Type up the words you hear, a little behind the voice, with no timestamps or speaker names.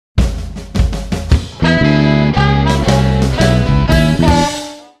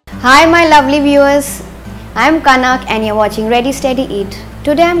Hi my lovely viewers, I am Kanak and you are watching Ready Steady Eat.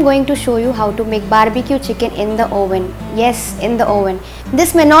 Today I am going to show you how to make barbecue chicken in the oven. Yes, in the oven.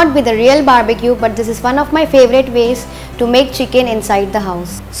 This may not be the real barbecue, but this is one of my favorite ways to make chicken inside the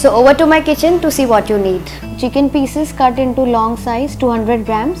house. So over to my kitchen to see what you need. Chicken pieces cut into long size 200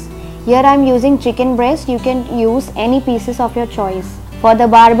 grams. Here I am using chicken breast. You can use any pieces of your choice. For the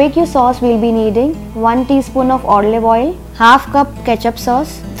barbecue sauce, we will be needing 1 teaspoon of olive oil, half cup ketchup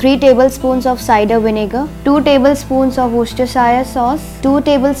sauce, 3 tablespoons of cider vinegar, 2 tablespoons of Worcestershire sauce, 2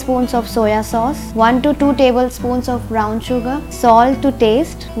 tablespoons of soya sauce, 1 to 2 tablespoons of brown sugar, salt to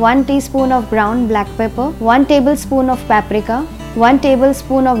taste, 1 teaspoon of ground black pepper, 1 tablespoon of paprika, 1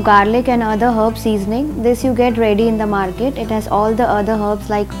 tablespoon of garlic and other herb seasoning. This you get ready in the market. It has all the other herbs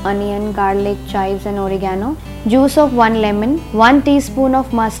like onion, garlic, chives and oregano. Juice of 1 lemon, 1 teaspoon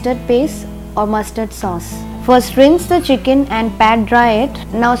of mustard paste or mustard sauce. First rinse the chicken and pat dry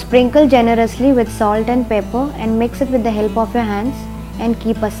it. Now sprinkle generously with salt and pepper and mix it with the help of your hands and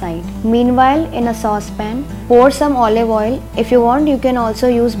keep aside. Meanwhile, in a saucepan, pour some olive oil. If you want, you can also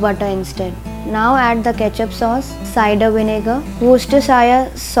use butter instead. Now add the ketchup sauce, cider vinegar,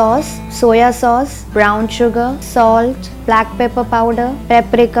 Worcestershire sauce, soya sauce, brown sugar, salt, black pepper powder,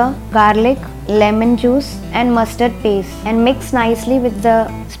 paprika, garlic, lemon juice and mustard paste, and mix nicely with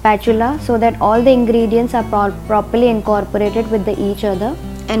the spatula so that all the ingredients are properly incorporated with each other,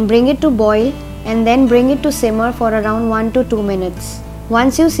 and bring it to boil and then bring it to simmer for around 1 to 2 minutes.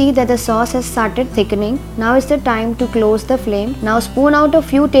 Once you see that the sauce has started thickening, now is the time to close the flame. Now spoon out a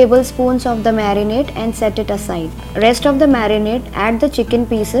few tablespoons of the marinade and set it aside. Rest of the marinade, add the chicken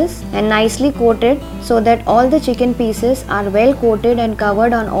pieces and nicely coat it so that all the chicken pieces are well coated and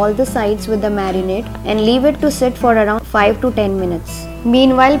covered on all the sides with the marinade, and leave it to sit for around 5 to 10 minutes.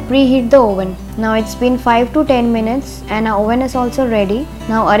 Meanwhile, preheat the oven. Now it's been 5 to 10 minutes and our oven is also ready.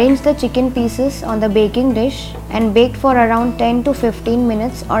 Now arrange the chicken pieces on the baking dish and bake for around 10 to 15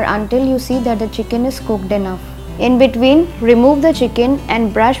 minutes or until you see that the chicken is cooked enough. In between, remove the chicken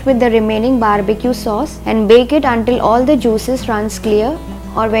and brush with the remaining barbecue sauce and bake it until all the juices runs clear,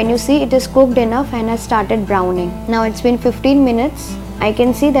 or when you see it is cooked enough and has started browning. Now it's been 15 minutes. I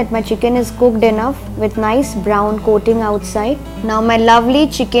can see that my chicken is cooked enough with nice brown coating outside. Now my lovely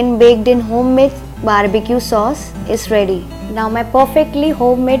chicken baked in homemade barbecue sauce is ready. Now my perfectly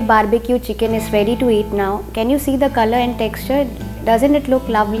homemade barbecue chicken is ready to eat now. Can you see the color and texture? Doesn't it look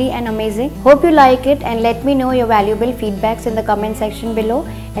lovely and amazing? Hope you like it, and let me know your valuable feedbacks in the comment section below.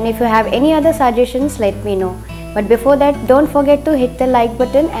 And if you have any other suggestions, let me know. But before that, don't forget to hit the like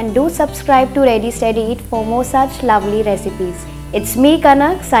button and do subscribe to Ready Steady Eat for more such lovely recipes. It's me,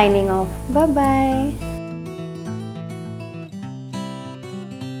 Kanak, signing off. Bye bye.